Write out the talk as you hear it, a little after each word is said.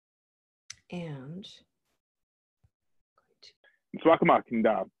And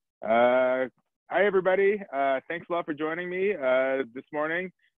Hi, everybody. Thanks a lot for joining me this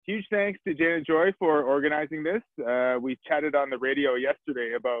morning. Huge thanks to Janet Joy for organizing this. We chatted on the radio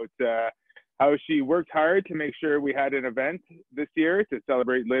yesterday about how she worked hard to make sure we had an event this year to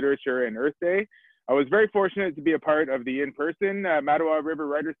celebrate literature and Earth Day. I was very fortunate to be a part of the in-person MATTAWA River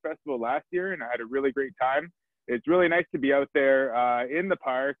Writers Festival last year, and I had a really great time. It's really nice to be out there in the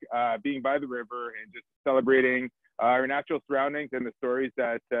park, being by the river and just celebrating our natural surroundings and the stories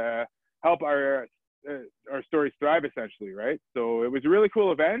that help our stories thrive, essentially, right? So it was a really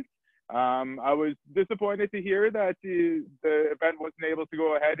cool event. I was disappointed to hear that the event wasn't able to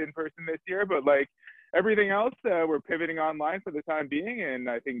go ahead in person this year, but like everything else, we're pivoting online for the time being. And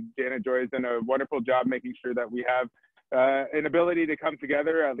I think Janet Joy has done a wonderful job making sure that we have an ability to come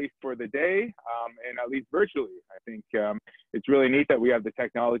together, at least for the day, and at least virtually. I think it's really neat that we have the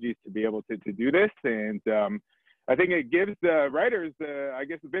technologies to be able to do this. And I think it gives the writers, I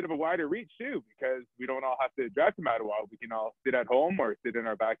guess, a bit of a wider reach too, because we don't all have to drive to Mattawa. We can all sit at home or sit in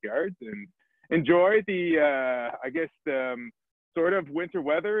our backyards and enjoy the, I guess, sort of winter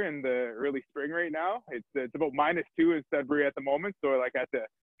weather in the early spring right now. It's about -2 in Sudbury at the moment, so like I had to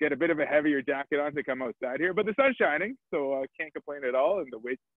get a bit of a heavier jacket on to come outside here. But the sun's shining, so I can't complain at all, and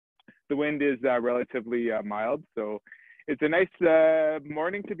the wind is relatively mild. So it's a nice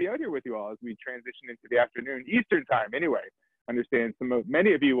morning to be out here with you all as we transition into the afternoon, Eastern time anyway. Understand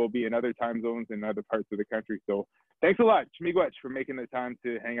many of you will be in other time zones in other parts of the country. So thanks a lot, Chmigwech, for making the time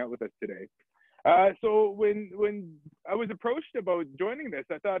to hang out with us today. So when I was approached about joining this,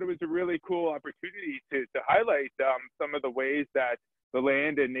 I thought it was a really cool opportunity to highlight some of the ways that the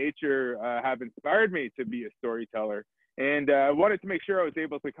land and nature have inspired me to be a storyteller. And I wanted to make sure I was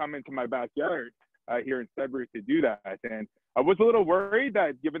able to come into my backyard here in Sudbury to do that. And I was a little worried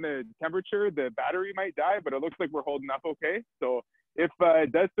that given the temperature, the battery might die, but it looks like we're holding up okay. So if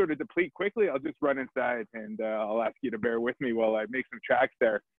it does sort of deplete quickly, I'll just run inside and I'll ask you to bear with me while I make some tracks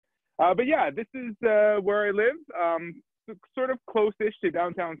there. But yeah, this is where I live, sort of close-ish to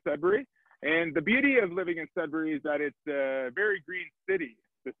downtown Sudbury. And the beauty of living in Sudbury is that it's a very green city,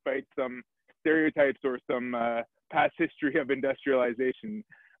 despite some stereotypes or some past history of industrialization.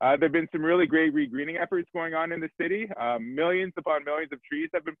 There have been some really great regreening efforts going on in the city. Millions upon millions of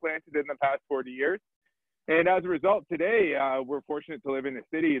trees have been planted in the past 40 years. And as a result, today, we're fortunate to live in a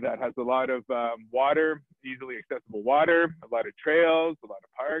city that has a lot of water, easily accessible water, a lot of trails, a lot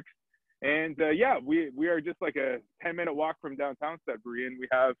of parks. And yeah, we are just like a 10-minute walk from downtown Sudbury, and we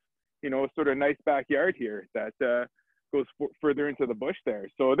have, you know, a sort of nice backyard here that goes further into the bush there.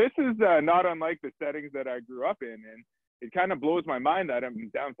 So this is not unlike the settings that I grew up in. And it kind of blows my mind that I'm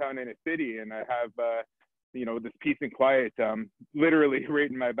downtown in a city and I have, you know, this peace and quiet literally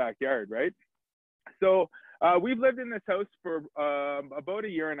right in my backyard, right? So we've lived in this house for about 1.5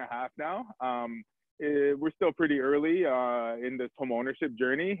 years now. We're still pretty early in this home ownership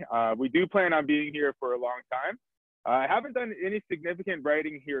journey. We do plan on being here for a long time. I haven't done any significant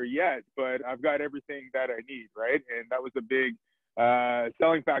writing here yet, but I've got everything that I need, right? And that was a big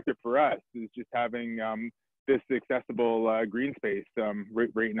selling factor for us, is just having this accessible green space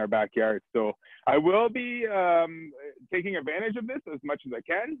right in our backyard. So I will be taking advantage of this as much as I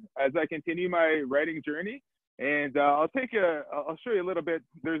can as I continue my writing journey. And I'll show you a little bit.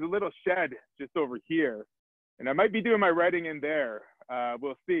 There's a little shed just over here, and I might be doing my writing in there.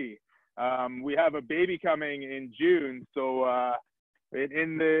 We'll see. We have a baby coming in June, so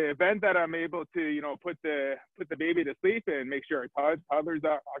in the event that I'm able to, you know, put the baby to sleep and make sure our toddlers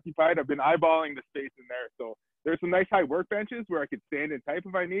are occupied, I've been eyeballing the space in there. So there's some nice high workbenches where I could stand and type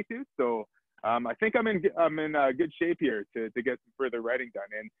if I need to. So I think I'm in good shape here to get some further writing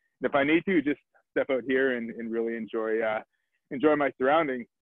done. And if I need to, just step out here and really enjoy my surroundings.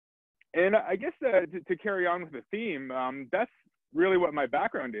 And I guess to carry on with the theme, that's really what my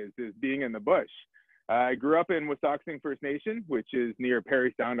background is being in the bush. I grew up in Waubgeshig First Nation, which is near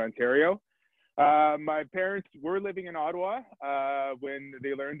Parry Sound, Ontario. My parents were living in Ottawa when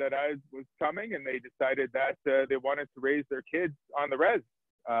they learned that I was coming, and they decided that they wanted to raise their kids on the res,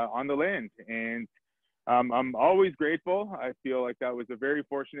 on the land. And I'm always grateful. I feel like that was a very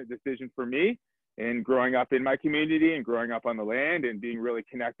fortunate decision for me in growing up in my community and growing up on the land and being really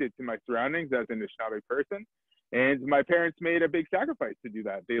connected to my surroundings as an Anishinaabe person. And my parents made a big sacrifice to do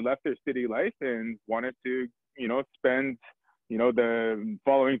that. They left their city life and wanted to, you know, spend, you know, the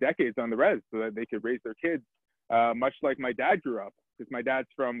following decades on the res so that they could raise their kids, much like my dad grew up, because my dad's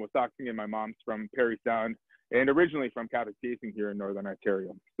from Waubgeshig and my mom's from Parry Sound and originally from Kapuskasing here in Northern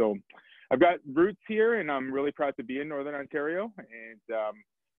Ontario. So I've got roots here and I'm really proud to be in Northern Ontario. And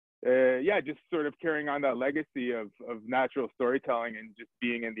yeah, just sort of carrying on that legacy of natural storytelling and just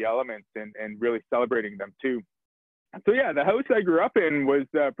being in the elements and really celebrating them too. So yeah, the house I grew up in was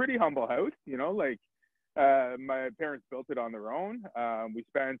a pretty humble house, you know, like my parents built it on their own. We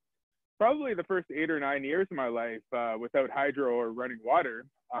spent probably the first 8 or 9 years of my life without hydro or running water,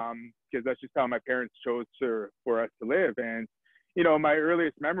 because that's just how my parents chose for us to live. And, you know, my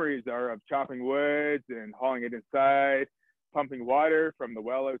earliest memories are of chopping woods and hauling it inside, pumping water from the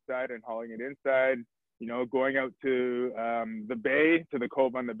well outside and hauling it inside, you know, going out to the bay, to the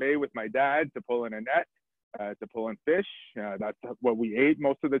cove on the bay with my dad to pull in a net, to pull in fish. That's what we ate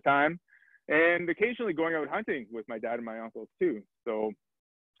most of the time. And occasionally going out hunting with my dad and my uncles too. So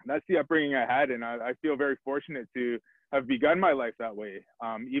that's the upbringing I had. And I feel very fortunate to have begun my life that way.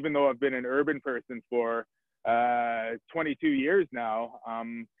 Even though I've been an urban person for 22 years now,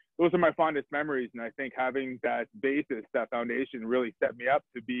 those are my fondest memories. And I think having that basis, that foundation really set me up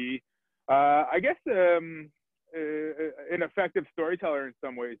to be, I guess, an effective storyteller in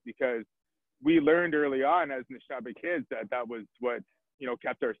some ways, because we learned early on as Anishinaabe kids that was what, you know,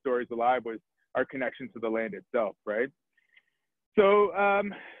 kept our stories alive, was our connection to the land itself, right? So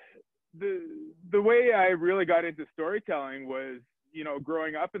the way I really got into storytelling was, you know,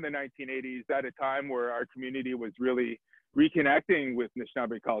 growing up in the 1980s at a time where our community was really reconnecting with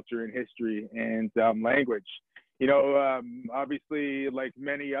Anishinaabe culture and history and language. You know, obviously, like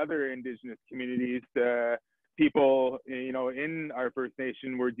many other Indigenous communities, people, you know, in our First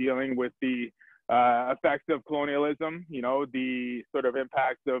Nation were dealing with the effects of colonialism, you know, the sort of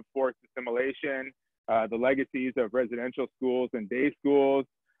impacts of forced assimilation, the legacies of residential schools and day schools,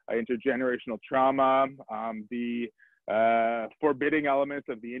 intergenerational trauma, the forbidding elements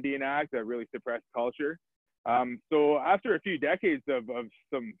of the Indian Act that really suppressed culture. So after a few decades of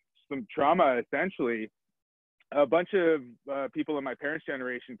some trauma, essentially, a bunch of people in my parents'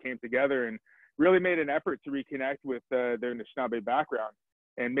 generation came together and really made an effort to reconnect with their Anishinaabe background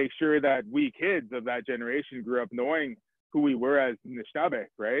and make sure that we kids of that generation grew up knowing who we were as Anishinaabe,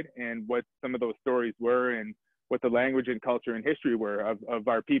 right? And what some of those stories were and what the language and culture and history were of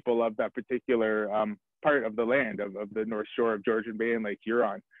our people of that particular part of the land, of the North Shore of Georgian Bay and Lake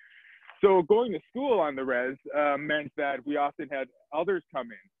Huron. So going to school on the res meant that we often had elders come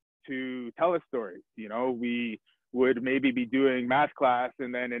in to tell us stories. You know, we would maybe be doing math class,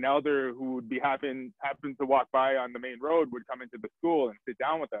 and then an elder who would be happen to walk by on the main road would come into the school and sit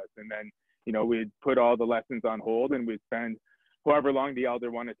down with us. And then, you know, we'd put all the lessons on hold and we'd spend however long the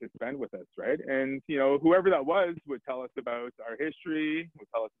elder wanted to spend with us, right? And, you know, whoever that was would tell us about our history, would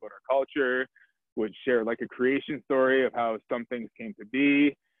tell us about our culture, would share like a creation story of how some things came to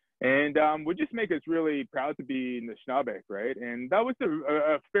be, and would just make us really proud to be Anishinaabe, right? And that was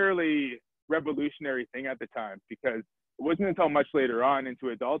a fairly revolutionary thing at the time, because it wasn't until much later on into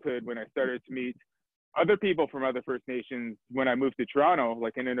adulthood when I started to meet other people from other First Nations when I moved to Toronto,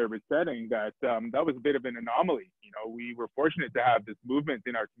 like in an urban setting, that that was a bit of an anomaly. You know, we were fortunate to have this movement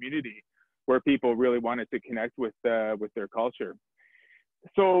in our community where people really wanted to connect with their culture.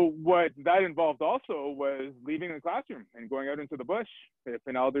 So what that involved also was leaving the classroom and going out into the bush. If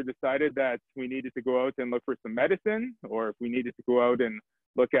an elder decided that we needed to go out and look for some medicine, or if we needed to go out and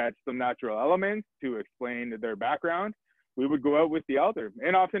look at some natural elements to explain their background, we would go out with the elder.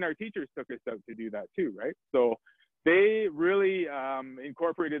 And often our teachers took us out to do that too, right? So they really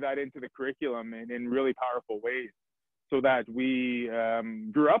incorporated that into the curriculum in really powerful ways, so that we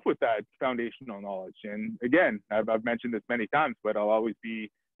grew up with that foundational knowledge. And again, I've mentioned this many times, but I'll always be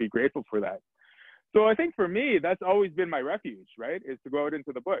grateful for that. So I think for me, that's always been my refuge, right? Is to go out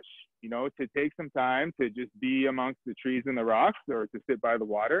into the bush, you know, to take some time to just be amongst the trees and the rocks, or to sit by the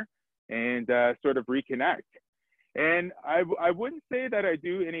water and sort of reconnect. And I wouldn't say that I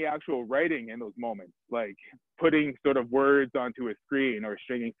do any actual writing in those moments, like putting sort of words onto a screen or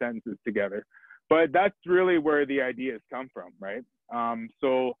stringing sentences together. But that's really where the ideas come from, right?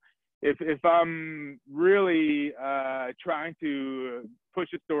 So if I'm really trying to push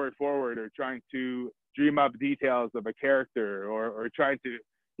a story forward, or trying to dream up details of a character, or trying to,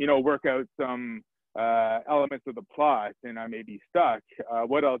 you know, work out some elements of the plot, and I may be stuck,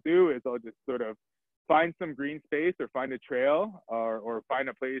 what I'll do is I'll just sort of find some green space, or find a trail, or find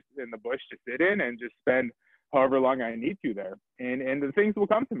a place in the bush to sit in and just spend however long I need to there. And the things will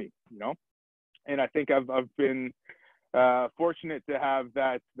come to me, you know? And I think I've been fortunate to have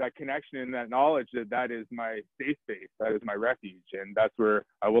that connection and that knowledge that is my safe space, that is my refuge, and that's where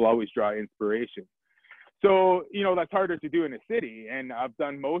I will always draw inspiration. So, you know, that's harder to do in a city, and I've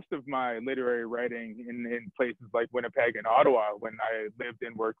done most of my literary writing in places like Winnipeg and Ottawa when I lived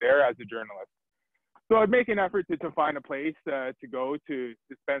and worked there as a journalist. So I'd make an effort to find a place to go to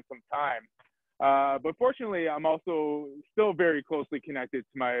spend some time. But fortunately, I'm also still very closely connected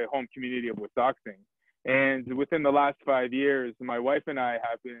to my home community of Wisconsin. And within the last 5 years, my wife and I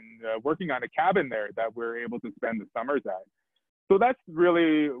have been working on a cabin there that we're able to spend the summers at. So that's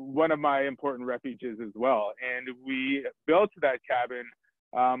really one of my important refuges as well. And we built that cabin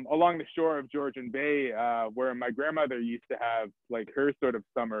along the shore of Georgian Bay, where my grandmother used to have like her sort of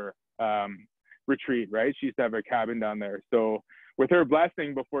summer retreat, right? She used to have a cabin down there. So with her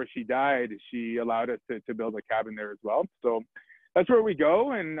blessing before she died, she allowed us to build a cabin there as well. So that's where we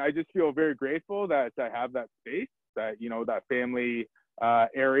go. And I just feel very grateful that I have that space, that, you know, that family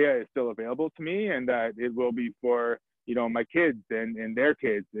area is still available to me, and that it will be for, you know, my kids and their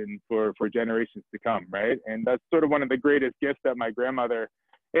kids and for generations to come, right? And that's sort of one of the greatest gifts that my grandmother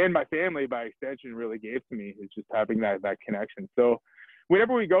and my family by extension really gave to me, is just having that connection. So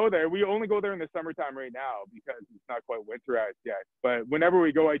whenever we go there, we only go there in the summertime right now because it's not quite winterized yet. But whenever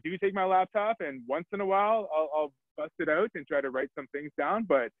we go, I do take my laptop, and once in a while I'll bust it out and try to write some things down.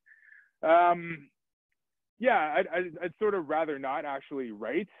 But yeah, I'd sort of rather not actually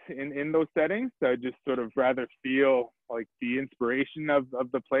write in those settings. I'd just sort of rather feel like the inspiration of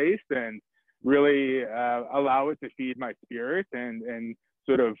the place and really allow it to feed my spirit and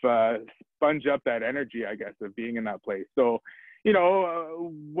sort of sponge up that energy, I guess, of being in that place. So, you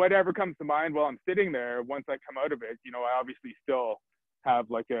know, whatever comes to mind while I'm sitting there, once I come out of it, you know, I obviously still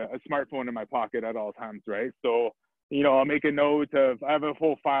have like a smartphone in my pocket at all times, right? So, you know, I'll make a note of, I have a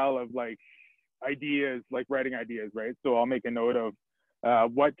whole file of like ideas, like writing ideas, right? So I'll make a note of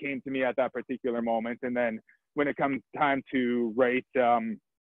what came to me at that particular moment. And then when it comes time to write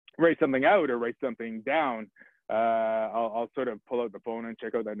something out or write something down, I'll sort of pull out the phone and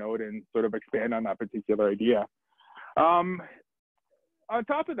check out that note and sort of expand on that particular idea. On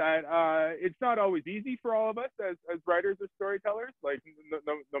top of that, it's not always easy for all of us as writers or storytellers, like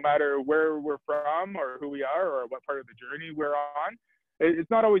no matter where we're from or who we are or what part of the journey we're on. It's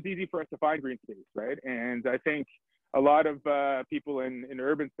not always easy for us to find green space, right? And I think a lot of people in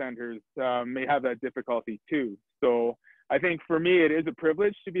urban centers may have that difficulty too. So I think for me, it is a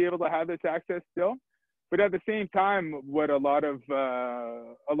privilege to be able to have this access still. But at the same time, what a lot of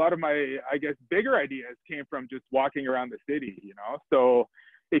my, I guess, bigger ideas came from just walking around the city, you know? So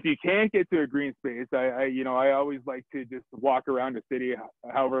if you can't get to a green space, I always like to just walk around the city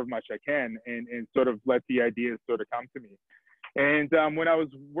however much I can and sort of let the ideas sort of come to me. And when I was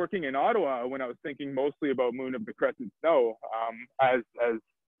working in Ottawa, when I was thinking mostly about Moon of the Crusted Snow, as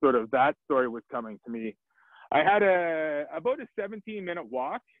sort of that story was coming to me, I had about a 17-minute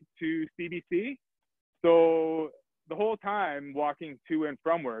walk to CBC. So the whole time walking to and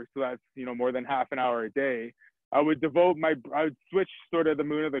from work, so that's, you know, more than half an hour a day, I would switch sort of the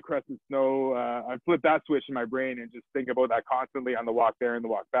Moon of the Crusted Snow. I'd flip that switch in my brain and just think about that constantly on the walk there and the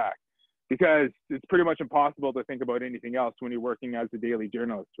walk back, because it's pretty much impossible to think about anything else when you're working as a daily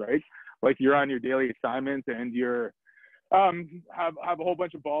journalist, right? Like you're on your daily assignment and you're have a whole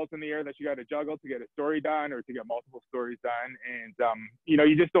bunch of balls in the air that you got to juggle to get a story done or to get multiple stories done. And, you know,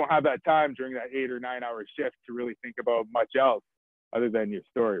 you just don't have that time during that 8 or 9 hour shift to really think about much else other than your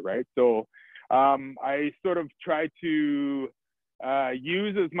story, right? So I sort of try to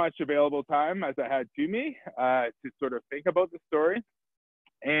use as much available time as I had to me to sort of think about the story.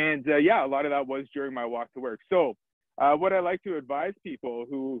 And yeah, a lot of that was during my walk to work. So what I like to advise people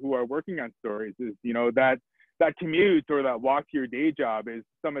who are working on stories is, you know, that commute or that walk to your day job is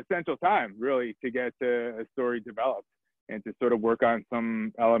some essential time really to get a story developed and to sort of work on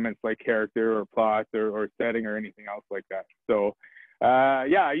some elements like character or plot or setting or anything else like that. So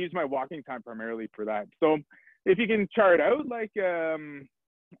yeah, I use my walking time primarily for that. So if you can chart out like a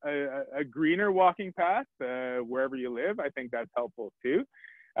greener walking path wherever you live, I think that's helpful too.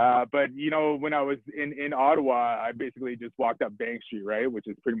 But, you know, when I was in Ottawa, I basically just walked up Bank Street, right, which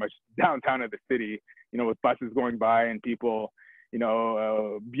is pretty much downtown of the city, you know, with buses going by and people, you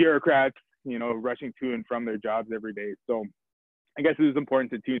know, bureaucrats, you know, rushing to and from their jobs every day. So I guess it was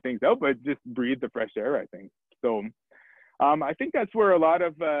important to tune things out, but just breathe the fresh air, I think. So I think that's where a lot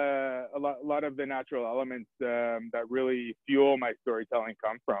of the natural elements that really fuel my storytelling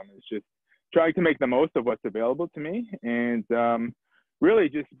come from. Is just trying to make the most of what's available to me and really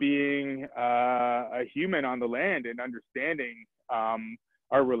just being a human on the land and understanding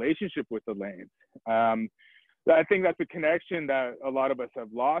our relationship with the land. I think that's a connection that a lot of us have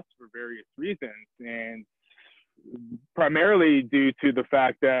lost for various reasons, and primarily due to the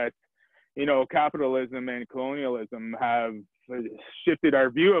fact that, you know, capitalism and colonialism have shifted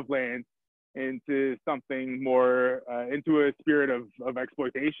our view of land into something more, into a spirit of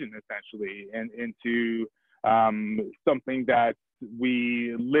exploitation, essentially, and into something that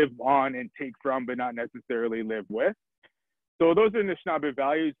we live on and take from, but not necessarily live with. So those are Anishinaabe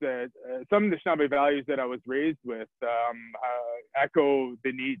values that, some Anishinaabe values that I was raised with, echo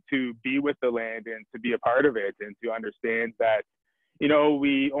the need to be with the land and to be a part of it, and to understand that, you know,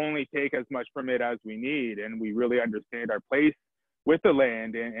 we only take as much from it as we need, and we really understand our place with the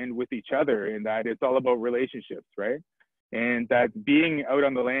land and with each other, and that it's all about relationships, right? And that being out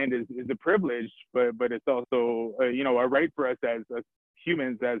on the land is a privilege, but it's also, you know, a right for us as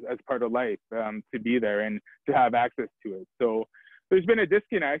humans, as part of life, to be there and to have access to it. So there's been a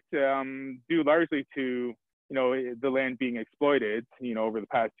disconnect due largely to, you know, the land being exploited, you know, over the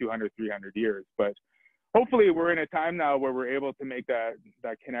past 200, 300 years. But hopefully we're in a time now where we're able to make that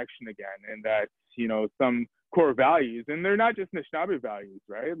connection again, and that, you know, some core values, and they're not just Anishinaabe values,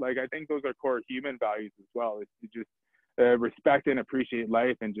 right? Like, I think those are core human values as well. It's to just respect and appreciate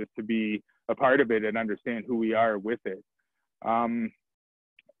life, and just to be a part of it and understand who we are with it.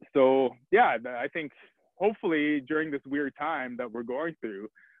 So yeah, I think hopefully during this weird time that we're going through,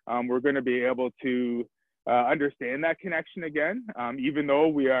 we're going to be able to understand that connection again, even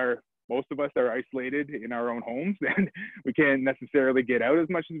though most of us are isolated in our own homes and we can't necessarily get out as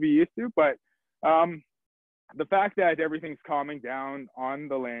much as we used to. But the fact that everything's calming down on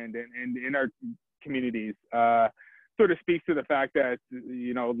the land and in our communities sort of speaks to the fact that,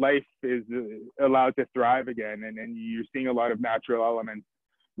 you know, life is allowed to thrive again, and you're seeing a lot of natural elements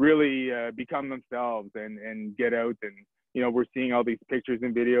really become themselves and get out. And, you know, we're seeing all these pictures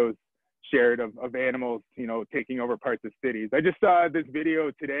and videos shared of animals, you know, taking over parts of cities. I just saw this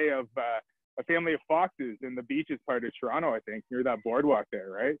video today of a family of foxes in the beaches part of Toronto, I think, near that boardwalk there,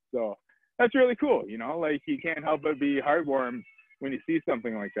 right? So that's really cool, you know, like, you can't help but be heartwarmed when you see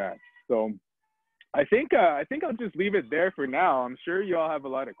something like that. So I think I'll just leave it there for now. I'm sure you all have a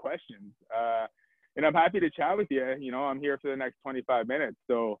lot of questions, and I'm happy to chat with you. You know, I'm here for the next 25 minutes.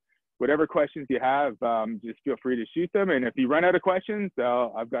 So whatever questions you have, just feel free to shoot them. And if you run out of questions,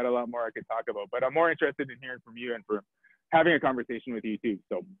 I've got a lot more I could talk about. But I'm more interested in hearing from you and for having a conversation with you too.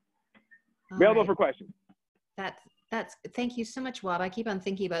 So available for questions. That's thank you so much, Wab. I keep on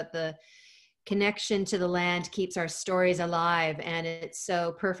thinking about the connection to the land keeps our stories alive, and it's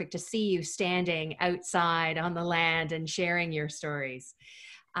so perfect to see you standing outside on the land and sharing your stories.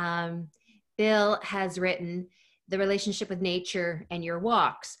 Bill has written the relationship with nature and your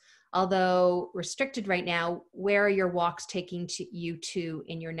walks. Although restricted right now, where are your walks taking you to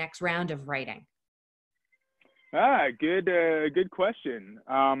in your next round of writing? Good question.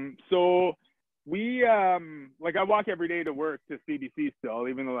 So we, like, I walk every day to work to CBC still,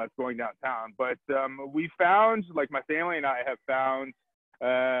 even though that's going downtown. But we found, like, my family and I have found,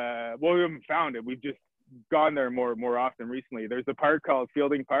 well, we haven't found it. We've just gone there more often recently. There's a park called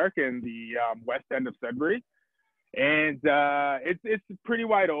Fielding Park in the west end of Sudbury. And it's pretty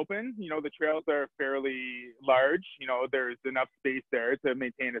wide open. You know, the trails are fairly large. You know, there's enough space there to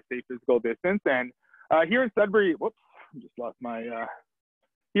maintain a safe physical distance. And here in Sudbury, whoops, I just lost my,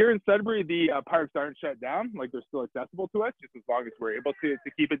 here in Sudbury, the parks aren't shut down. Like, they're still accessible to us, just as long as we're able to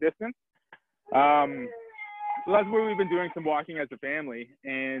keep a distance. So that's where we've been doing some walking as a family.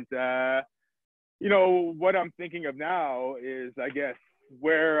 And, you know, what I'm thinking of now is, I guess,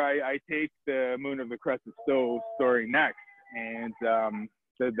 where I take the Moon of the Crusted Stove story next. And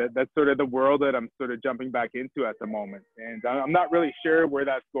that's sort of the world that I'm sort of jumping back into at the moment. And I'm not really sure where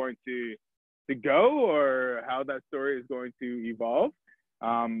that's going to go or how that story is going to evolve.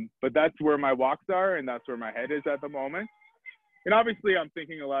 But that's where my walks are, and that's where my head is at the moment. And obviously I'm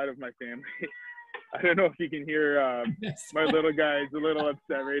thinking a lot of my family. I don't know if you can hear my little guy is a little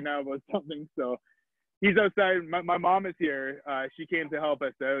upset right now about something. So he's outside. My mom is here. She came to help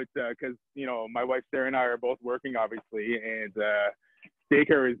us out because, you know, my wife Sarah and I are both working, obviously, and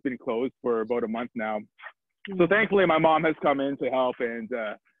daycare has been closed for about a month now. So thankfully, my mom has come in to help, and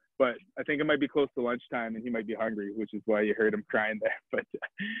but I think it might be close to lunchtime, and he might be hungry, which is why you heard him crying there. But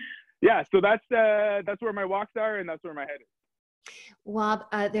yeah, so that's where my walks are, and that's where my head is. Wab,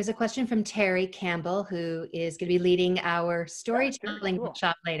 there's a question from Terry Campbell, who is going to be leading our storytelling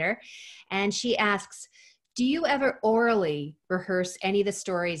workshop later. And she asks, do you ever orally rehearse any of the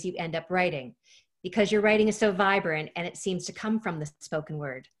stories you end up writing? Because your writing is so vibrant and it seems to come from the spoken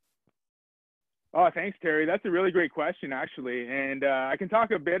word. Oh, thanks, Terry. That's a really great question, actually. And I can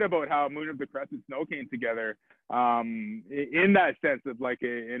talk a bit about how Moon of the Crescent Snow came together in that sense of like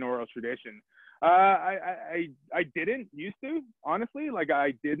an oral tradition. I didn't used to, honestly. Like,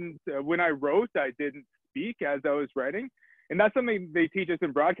 I didn't, when I wrote, I didn't speak as I was writing. And that's something they teach us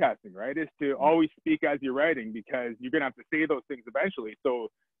in broadcasting, right? Is to always speak as you're writing, because you're going to have to say those things eventually. So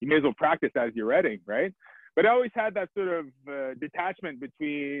you may as well practice as you're writing, right? But I always had that sort of detachment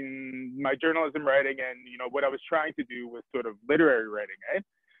between my journalism writing and, you know, what I was trying to do was sort of literary writing, eh?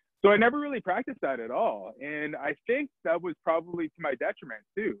 So I never really practiced that at all. And I think that was probably to my detriment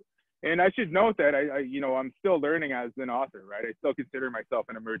too. And I should note that you know, I'm still learning as an author, right? I still consider myself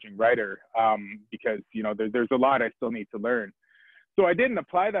an emerging writer because, you know, there's a lot I still need to learn. So I didn't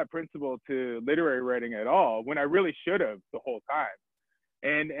apply that principle to literary writing at all when I really should have the whole time.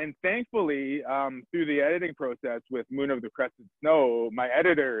 And thankfully, through the editing process with Moon of the Crusted Snow, my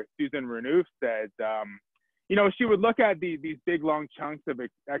editor, Susan Renouf, said, you know, she would look at these big, long chunks of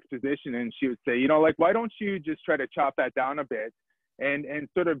exposition and she would say, you know, like, why don't you just try to chop that down a bit and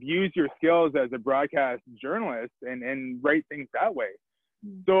sort of use your skills as a broadcast journalist and write things that way.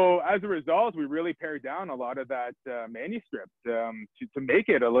 So as a result, we really pared down a lot of that manuscript to make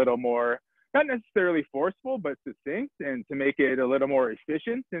it a little more, not necessarily forceful, but succinct, and to make it a little more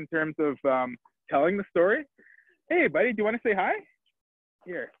efficient in terms of telling the story. Hey, buddy, do you want to say hi?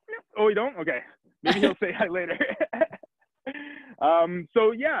 Here. Oh, you don't? Okay. Maybe he'll say hi later.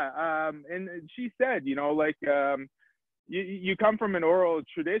 So yeah, and she said, you know, like, you come from an oral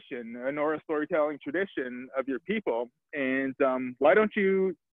tradition, an oral storytelling tradition of your people, and why don't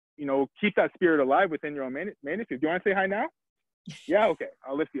you, you know, keep that spirit alive within your own manuscript? Do you want to say hi now? Yeah, okay,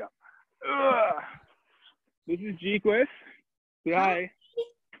 I'll lift you up. Ugh. This is Jequist. Say hi.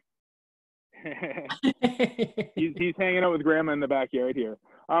 he's hanging out with Grandma in the backyard here.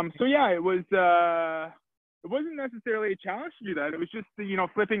 So yeah, it wasn't necessarily a challenge to do that. It was just, you know,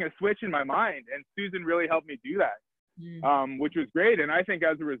 flipping a switch in my mind, and Susan really helped me do that. Which was great. And I think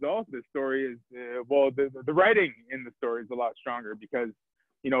as a result, the story is, the writing in the story is a lot stronger because,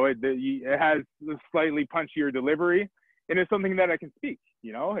 you know, it has a slightly punchier delivery, and it's something that I can speak,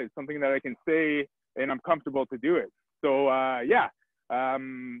 you know, it's something that I can say, and I'm comfortable to do it. So, yeah, I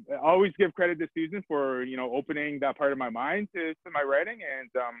always give credit to Susan for, you know, opening that part of my mind to my writing. And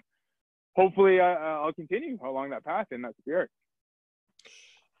hopefully I'll continue along that path in that spirit.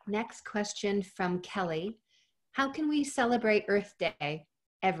 Next question from Kelly. How can we celebrate Earth Day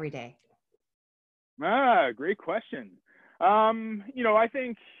every day? Great question. You know, I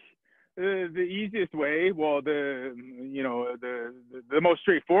think the easiest way, well, the most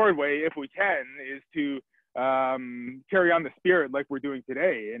straightforward way, if we can, is to carry on the spirit like we're doing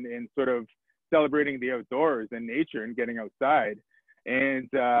today, and sort of celebrating the outdoors and nature and getting outside, and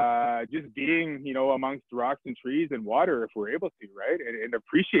just being, you know, amongst rocks and trees and water if we're able to, right? And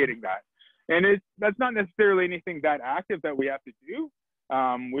appreciating that. And that's not necessarily anything that active that we have to do.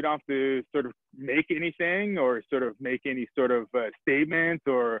 We don't have to sort of make anything or sort of make any sort of statements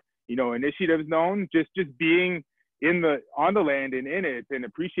or, you know, initiatives known. Just being on the land and in it and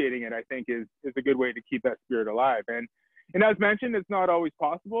appreciating it, I think is a good way to keep that spirit alive. And as mentioned, it's not always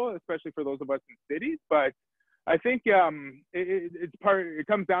possible, especially for those of us in cities. But I think it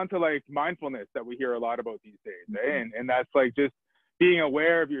comes down to like mindfulness that we hear a lot about these days, eh? And that's like just being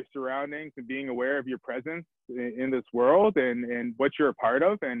aware of your surroundings and being aware of your presence in this world and what you're a part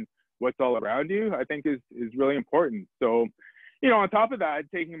of and what's all around you, I think is really important. So, you know, on top of that,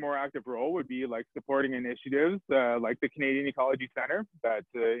 taking a more active role would be like supporting initiatives like the Canadian Ecology Centre that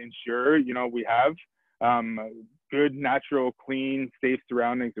ensure, you know, we have good, natural, clean, safe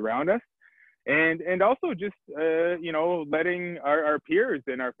surroundings around us. And also just, you know, letting our peers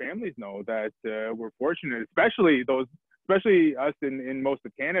and our families know that we're fortunate, especially us in most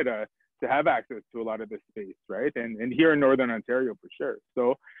of Canada, to have access to a lot of this space, right? And here in Northern Ontario for sure.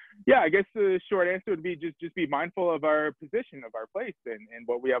 So yeah, I guess the short answer would be just be mindful of our position, of our place, and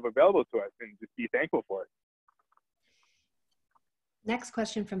what we have available to us, and just be thankful for it. Next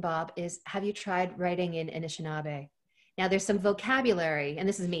question from Bob is, have you tried writing in Anishinaabe? Now there's some vocabulary, and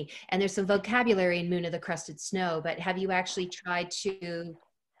this is me, and there's some vocabulary in Moon of the Crusted Snow, but have you actually tried to,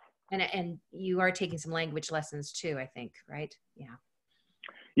 and you are taking some language lessons too, I think, right? Yeah.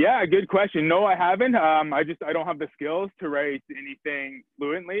 Yeah, good question. No, I haven't. I don't have the skills to write anything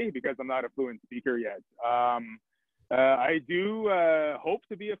fluently because I'm not a fluent speaker yet. I do hope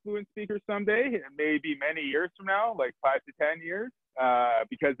to be a fluent speaker someday. It may be many years from now, like 5 to 10 years,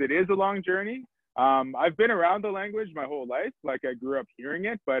 because it is a long journey. I've been around the language my whole life. Like I grew up hearing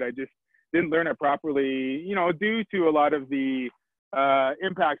it, but I just didn't learn it properly, you know, due to a lot of the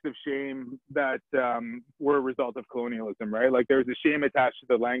impacts of shame that were a result of colonialism, right? Like there was a shame attached to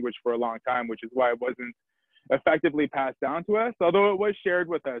the language for a long time, which is why it wasn't effectively passed down to us, although it was shared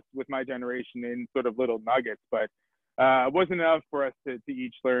with us, with my generation, in sort of little nuggets, but it wasn't enough for us to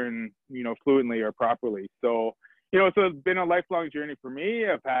each learn, you know, fluently or properly. So, So it's been a lifelong journey for me.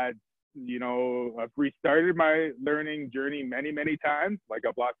 I've restarted my learning journey many, many times. Like,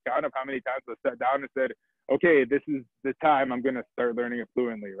 I've lost count of how many times I sat down and said, okay, this is the time I'm going to start learning it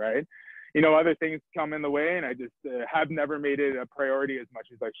fluently, right? Other things come in the way, and I just have never made it a priority as much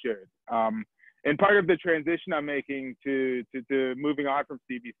as I should. And part of the transition I'm making to moving on from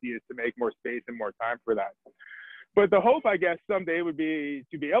CBC is to make more space and more time for that. But the hope, I guess, someday would be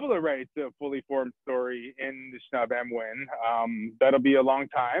to be able to write a fully formed story in the Snabemwin. That'll be a long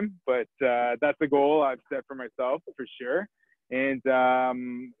time, but that's a goal I've set for myself for sure. And,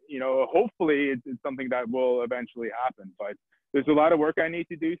 hopefully it's something that will eventually happen. But there's a lot of work I need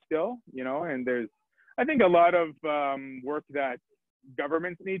to do still, and there's, I think, a lot of work that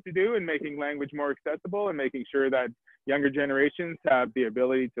governments need to do in making language more accessible and making sure that younger generations have the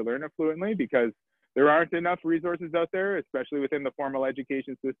ability to learn it fluently, because there aren't enough resources out there, especially within the formal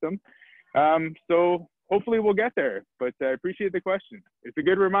education system. So hopefully we'll get there, but I appreciate the question. It's a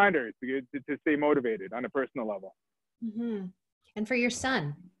good reminder. It's good to stay motivated on a personal level. Mm-hmm. And for your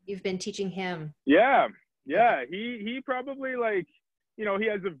son, you've been teaching him. Yeah. He probably, like, he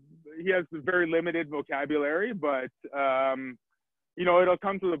has a very limited vocabulary, but it'll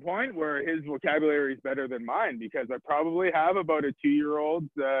come to the point where his vocabulary is better than mine, because I probably have about a 2-year-old's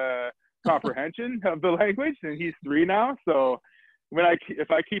comprehension of the language, and he's 3 now. So if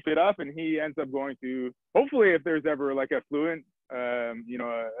I keep it up and he ends up going to, hopefully, if there's ever like a fluent, an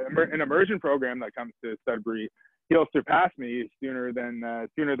immersion program that comes to Sudbury, he'll surpass me sooner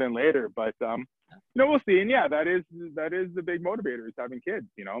than later. But we'll see. And yeah, that is the big motivator, is having kids.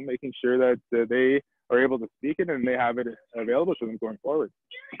 Making sure that they are able to speak it and they have it available to them going forward.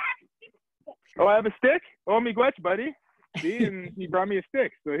 Oh, I have a stick. Oh, me gwetch, buddy. See, and he brought me a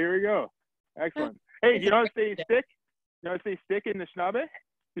stick. So here we go. Excellent. Hey, do you know how to say stick? You know how to say stick in the Schnabbe?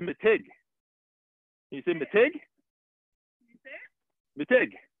 It's matig. You say matig?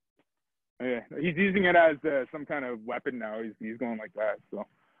 Matig. Okay. He's using it as some kind of weapon now. He's going like that. So.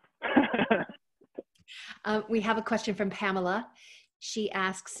 We have a question from Pamela. She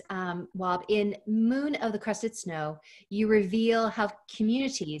asks, Wob, in Moon of the Crusted Snow, you reveal how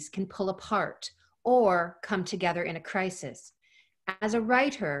communities can pull apart or come together in a crisis. As a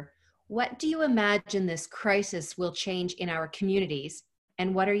writer, what do you imagine this crisis will change in our communities,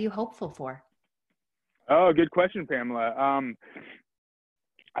 and what are you hopeful for? Oh, good question, Pamela.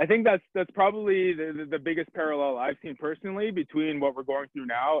 I think that's probably the biggest parallel I've seen personally between what we're going through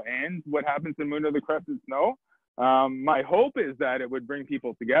now and what happens in Moon of the Crusted Snow. My hope is that it would bring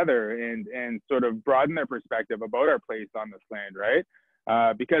people together and sort of broaden their perspective about our place on this land, right?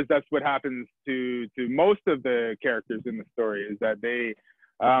 Because that's what happens to most of the characters in the story, is that they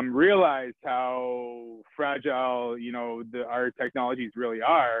realize how fragile, our technologies really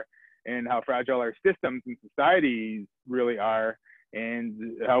are, and how fragile our systems and societies really are,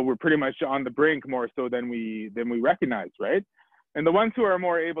 and how we're pretty much on the brink more so than we recognize, right? And the ones who are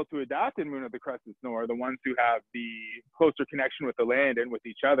more able to adapt in Moon of the Crusted Snow are the ones who have the closer connection with the land and with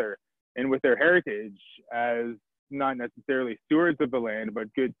each other and with their heritage, as not necessarily stewards of the land,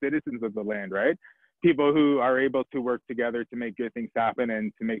 but good citizens of the land, right? People who are able to work together to make good things happen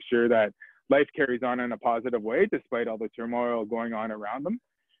and to make sure that life carries on in a positive way despite all the turmoil going on around them.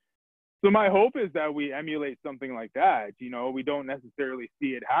 So my hope is that we emulate something like that. We don't necessarily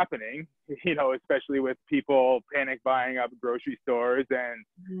see it happening, especially with people panic buying up grocery stores and,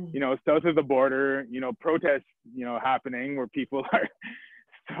 south of the border, protests, happening where people are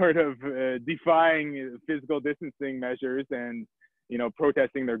sort of defying physical distancing measures and,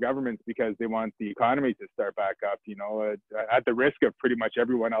 protesting their governments because they want the economy to start back up, at the risk of pretty much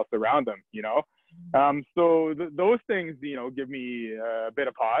everyone else around them, So those things, give me a bit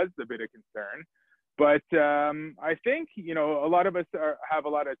of pause, a bit of concern. But I think, a lot of us have a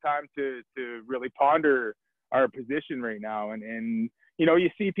lot of time to really ponder our position right now. And you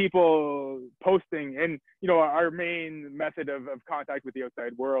see people posting, and, our main method of contact with the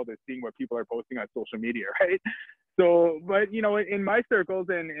outside world is seeing what people are posting on social media, right? So, but, in my circles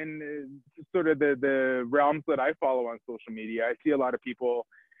and sort of the realms that I follow on social media, I see a lot of people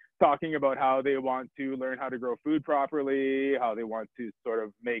talking about how they want to learn how to grow food properly, how they want to sort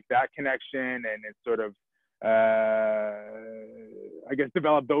of make that connection and sort of, I guess,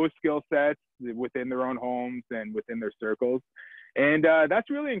 develop those skill sets within their own homes and within their circles. And that's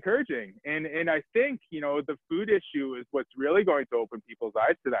really encouraging. And I think, the food issue is what's really going to open people's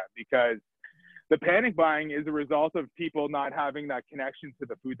eyes to that, because the panic buying is a result of people not having that connection to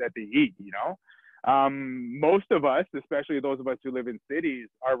the food that they eat, Most of us, especially those of us who live in cities,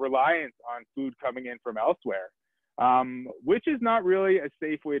 are reliant on food coming in from elsewhere. which is not really a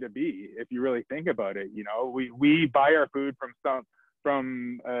safe way to be if you really think about it. You know, we buy our food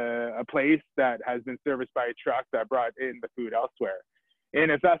from a place that has been serviced by a truck that brought in the food elsewhere. And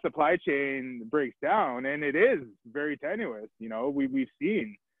if that supply chain breaks down, and it is very tenuous, you know, we've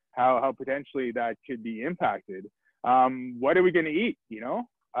seen how potentially that could be impacted. What are we going to eat, you know?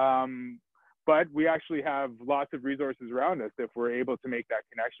 But we actually have lots of resources around us if we're able to make that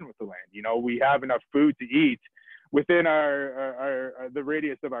connection with the land. You know, we have enough food to eat within the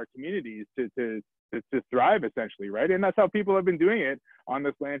radius of our communities to thrive, essentially, right? And that's how people have been doing it on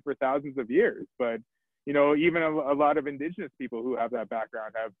this land for thousands of years. But you know, even a lot of Indigenous people who have that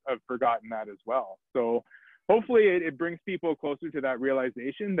background have forgotten that as well. So hopefully it brings people closer to that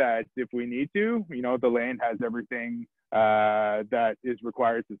realization that if we need to, you know, the land has everything that is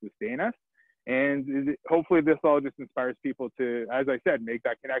required to sustain us. And hopefully this all just inspires people to, as I said, make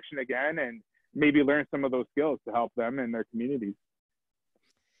that connection again and maybe learn some of those skills to help them in their communities.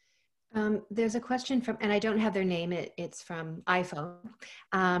 There's a question from, and I don't have their name, it's from iPhone.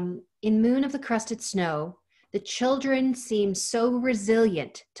 In Moon of the Crusted Snow, the children seem so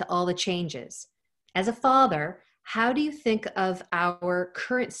resilient to all the changes. As a father, how do you think of our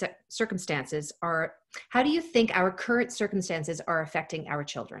current circumstances are, how do you think our current circumstances are affecting our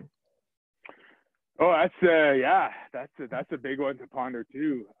children? Oh, that's a big one to ponder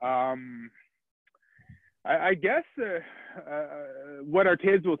too. I guess what our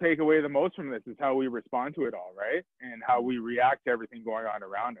kids will take away the most from this is how we respond to it all, right? And how we react to everything going on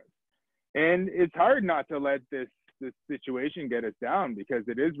around us. And it's hard not to let this situation get us down because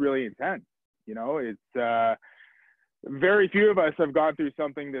it is really intense. You know, it's very few of us have gone through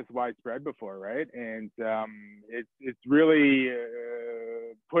something this widespread before, right? And it's really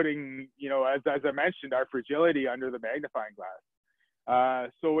putting, you know, as I mentioned, our fragility under the magnifying glass.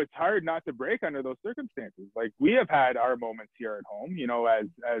 So it's hard not to break under those circumstances. Like we have had our moments here at home, you know, as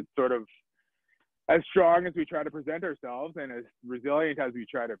sort of as strong as we try to present ourselves and as resilient as we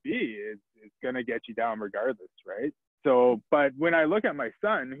try to be, it's going to get you down regardless, right? So, but when I look at my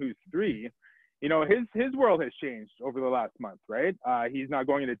son, who's 3, you know, his world has changed over the last month, right? He's not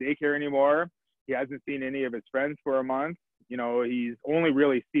going to daycare anymore. He hasn't seen any of his friends for a month. You know, he's only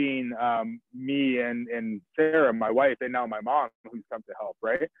really seen me and Sarah, my wife, and now my mom, who's come to help,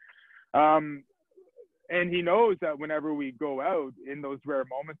 right? And he knows that whenever we go out, in those rare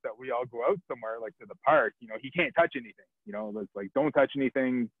moments that we all go out somewhere, like to the park, you know, he can't touch anything. You know, it's like, don't touch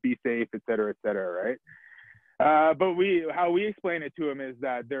anything, be safe, et cetera, right? But how we explain it to him is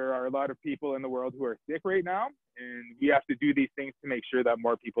that there are a lot of people in the world who are sick right now, and we have to do these things to make sure that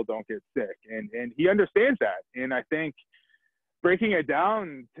more people don't get sick. And he understands that. And I think breaking it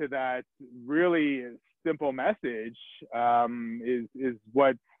down to that really simple message is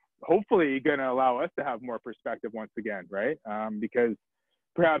what hopefully going to allow us to have more perspective once again, right? Because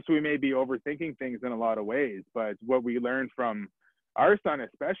perhaps we may be overthinking things in a lot of ways, but what we learned from our son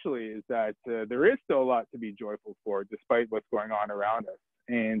especially is that there is still a lot to be joyful for despite what's going on around us.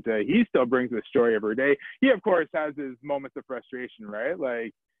 And he still brings us joy every day. He, of course, has his moments of frustration, right?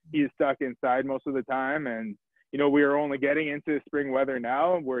 Like he's stuck inside most of the time. And, you know, we are only getting into spring weather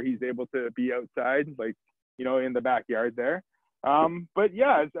now where he's able to be outside, like, you know, in the backyard there. But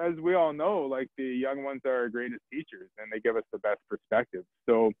yeah, as we all know, like the young ones are our greatest teachers and they give us the best perspective.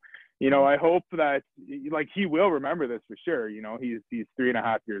 So, you know, I hope that like he will remember this for sure. You know, he's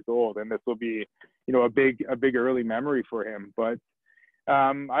 3.5 years old and this will be, you know, a big early memory for him. But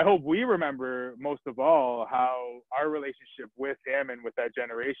I hope we remember most of all how our relationship with him and with that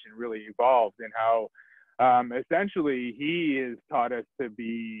generation really evolved and how essentially he has taught us to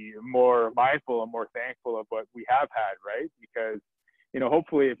be more mindful and more thankful of what we have had, right? Because, you know,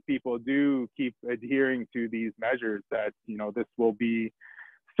 hopefully if people do keep adhering to these measures that, you know, this will be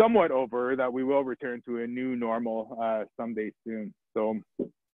somewhat over, that we will return to a new normal someday soon. So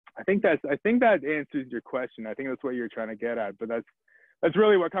I think that answers your question. I think that's what you're trying to get at, but that's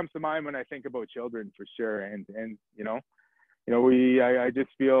really what comes to mind when I think about children for sure. And you know, I just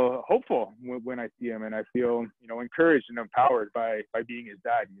feel hopeful when I see him, and I feel, you know, encouraged and empowered by being his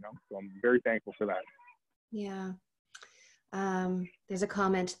dad, you know, so I'm very thankful for that. Yeah. There's a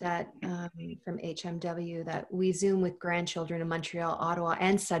comment that from HMW that we Zoom with grandchildren in Montreal, Ottawa,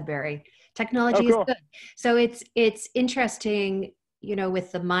 and Sudbury. Technology is good. So it's interesting, you know,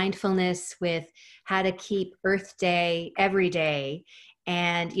 with the mindfulness, with how to keep Earth Day every day.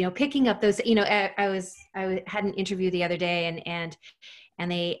 And, you know, picking up those, you know, I had an interview the other day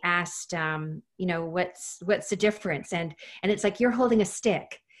and they asked, you know, what's the difference? And it's like, you're holding a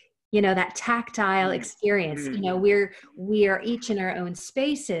stick, you know, that tactile experience, you know, we are each in our own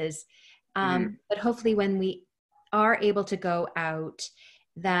spaces. But hopefully when we are able to go out,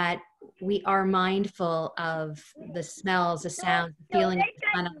 that we are mindful of the smells, the sounds, the feeling of the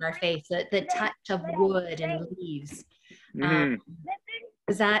sun on our face, the touch of wood and leaves.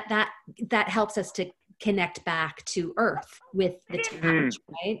 Because that helps us to connect back to earth with the touch,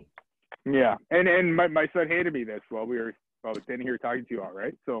 right? Yeah, and my son handed me this while we were standing here talking to you all,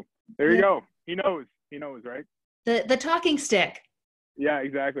 right? So there you go. He knows, right? The talking stick. Yeah,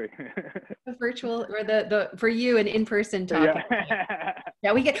 exactly. The virtual, or the for you, an in-person talking. Yeah.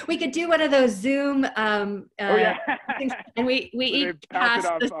 Yeah, we could do one of those Zoom things, and we each pass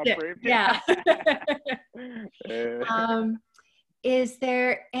it the off stick. frame. Yeah. Is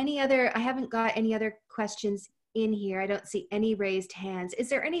there any other? I haven't got any other questions in here. I don't see any raised hands. Is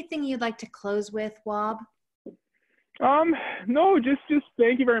there anything you'd like to close with, Wab? No, just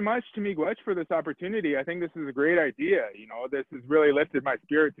thank you very much to Miigwech for this opportunity. I think this is a great idea. This has really lifted my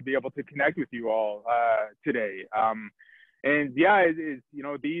spirit to be able to connect with you all today. And yeah,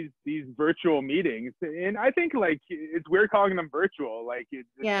 these virtual meetings, and I think like it's weird calling them virtual. Like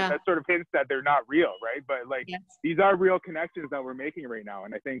that sort of hints that they're not real, right? But like these are real connections that we're making right now,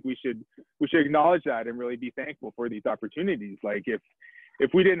 and I think we should acknowledge that and really be thankful for these opportunities. Like if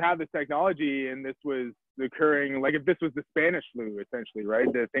we didn't have this technology and this was occurring, like if this was the Spanish flu, essentially,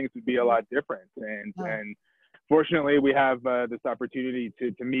 right, that things would be a lot different. And fortunately, we have this opportunity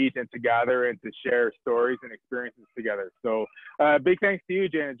to meet and to gather and to share stories and experiences together. So big thanks to you,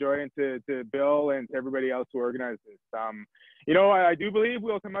 Janet Joy, and to Bill and to everybody else who organized this. I do believe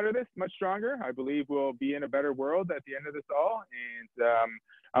we'll come out of this much stronger. I believe we'll be in a better world at the end of this all. And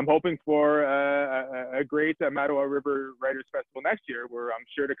I'm hoping for a great MATTAWA River Writers Festival next year, where I'm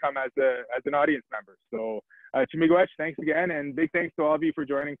sure to come as an audience member. So to Miigwech, thanks again, and big thanks to all of you for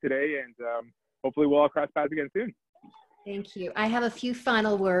joining today. And hopefully we'll all cross paths again soon. Thank you. I have a few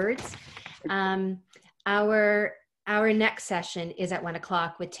final words. Our next session is at 1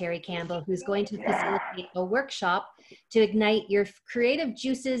 o'clock with Terry Campbell, who's going to facilitate a workshop to ignite your creative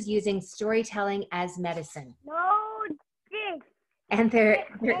juices using storytelling as medicine. And there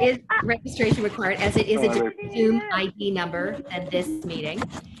is registration required, as it is a different Zoom ID number than this meeting.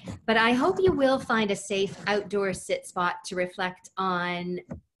 But I hope you will find a safe outdoor sit spot to reflect on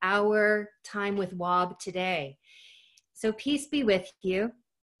our time with Wab today. So peace be with you.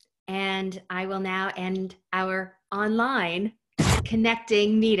 And I will now end our online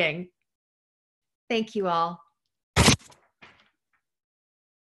connecting meeting. Thank you all.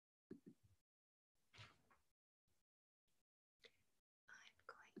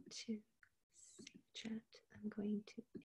 I'm going to